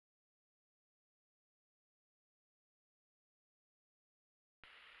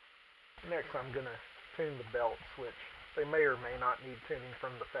next I'm going to tune the belts, which they may or may not need tuning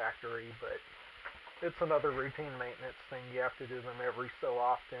from the factory, but it's another routine maintenance thing. You have to do them every so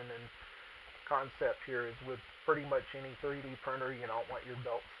often, and concept here is with pretty much any 3D printer, you don't want your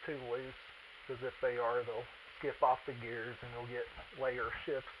belts too loose, because if they are, they'll skip off the gears and you'll get layer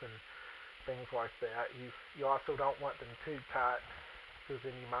shifts and things like that. You also don't want them too tight, because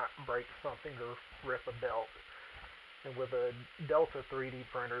then you might break something or rip a belt. And with a Delta 3D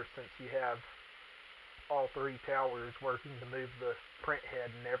printer, since you have all three towers working to move the print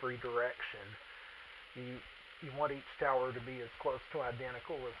head in every direction, you want each tower to be as close to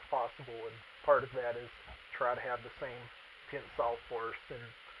identical as possible, and part of that is try to have the same tensile force and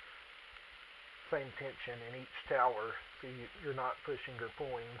same tension in each tower, so you're not pushing or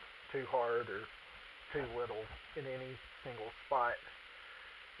pulling too hard or too little in any single spot.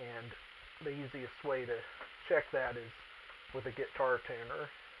 And the easiest way to check that is with a guitar tuner,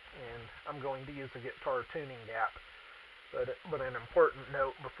 and I'm going to use a guitar tuning app. But an important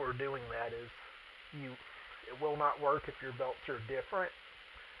note before doing that is it will not work if your belts are different.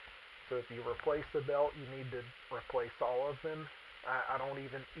 So if you replace a belt, you need to replace all of them. I don't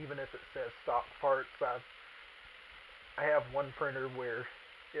even if it says stock parts. I have one printer where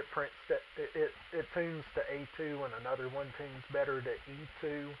it prints it tunes to A2, and another one tunes better to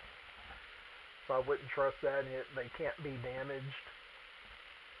E2. So I wouldn't trust that. They can't be damaged.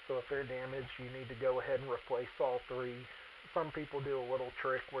 So if they're damaged, you need to go ahead and replace all three. Some people do a little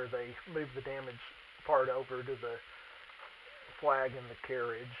trick where they move the damaged part over to the flag in the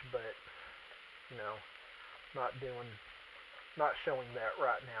carriage, but not showing that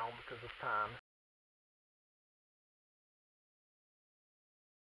right now because of time.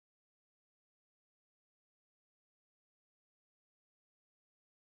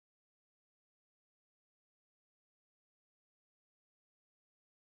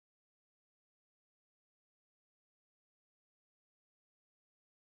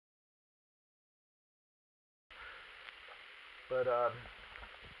 But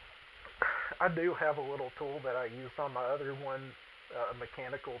I do have a little tool that I used on my other one, a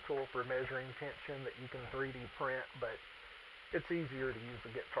mechanical tool for measuring tension that you can 3D print, but it's easier to use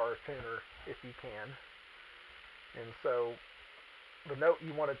a guitar tuner if you can. And so the note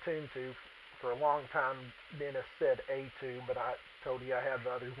you want to tune to, for a long time Dennis said A2, but I told you I have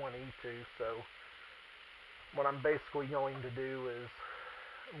the other one E2, so what I'm basically going to do is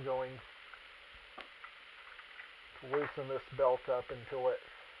I'm going to loosen this belt up until it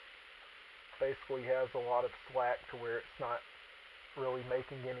basically has a lot of slack to where it's not really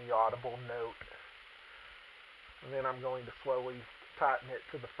making any audible note. And then I'm going to slowly tighten it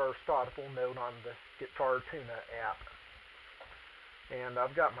to the first audible note on the Guitar Tuna app. And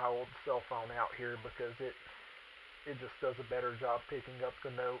I've got my old cell phone out here because it just does a better job picking up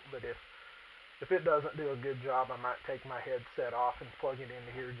the note. But if it doesn't do a good job, I might take my headset off and plug it into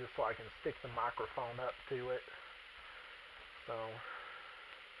here just so I can stick the microphone up to it. So,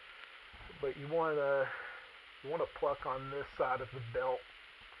 but you want to pluck on this side of the belt,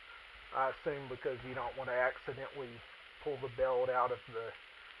 I assume, because you don't want to accidentally pull the belt out of the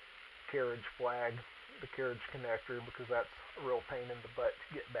carriage flag, the carriage connector, because that's a real pain in the butt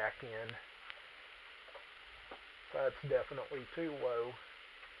to get back in. So that's definitely too low.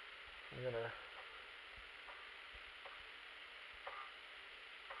 I'm gonna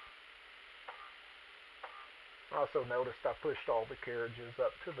also noticed I pushed all the carriages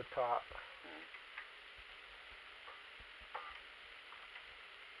up to the top.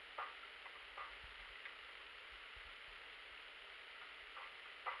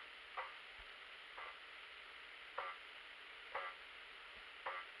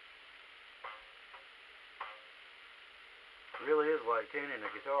 It really is like tuning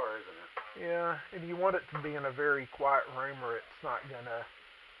a guitar, isn't it? Yeah, and you want it to be in a very quiet room or it's not gonna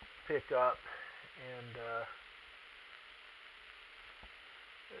pick up. And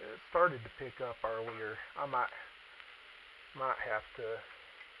it started to pick up earlier. I might have to.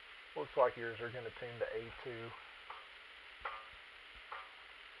 Looks like yours are gonna tune to A2.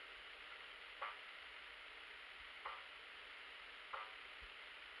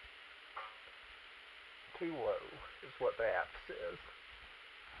 Too low is what the app says.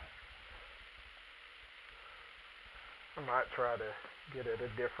 I might try to get at a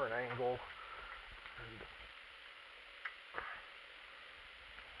different angle and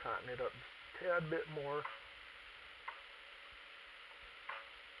tighten it up just a tad bit more.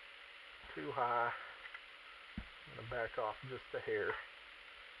 Too high. I'm going to back off just a hair.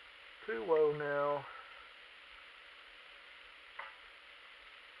 Too low now.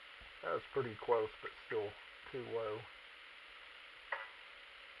 That was pretty close, but still too low.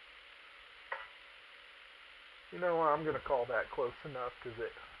 You know, I'm going to call that close enough because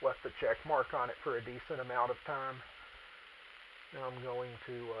it left a check mark on it for a decent amount of time. Now I'm going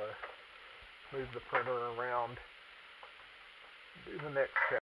to move the printer around, do the next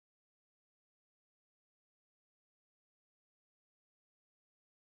step.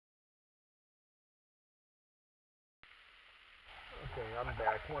 Okay, I'm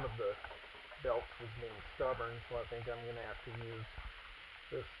back. One of the belts was being stubborn, so I think I'm going to have to use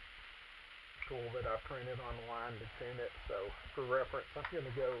this tool that I printed online to tune it. So for reference, I'm going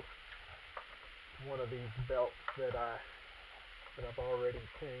to go to one of these belts that I've already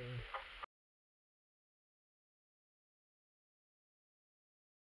tuned.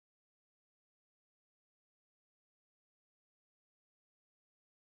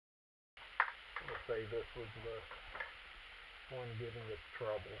 Let's say this was the one giving us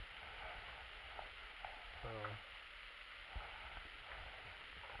trouble.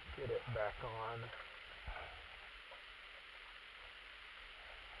 Get it back on.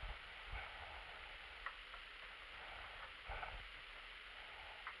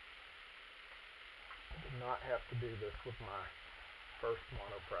 I did not have to do this with my first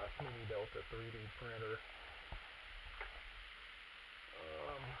Monoprice Mini Delta 3D printer.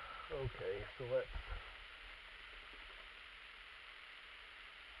 Okay, so let's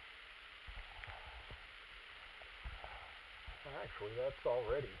actually that's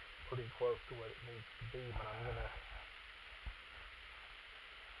already pretty close to what it needs to be, but I'm gonna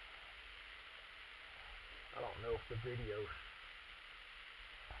I don't know if the video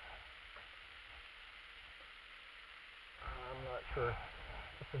I'm not sure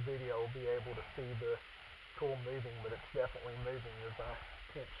if the video will be able to see the tool moving, but it's definitely moving as I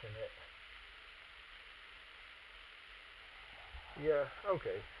tension it. Yeah,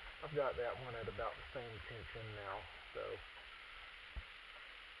 okay. I've got that one at about the same tension now, so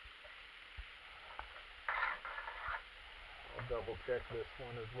I'll double check this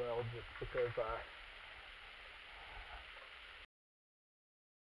one as well just because I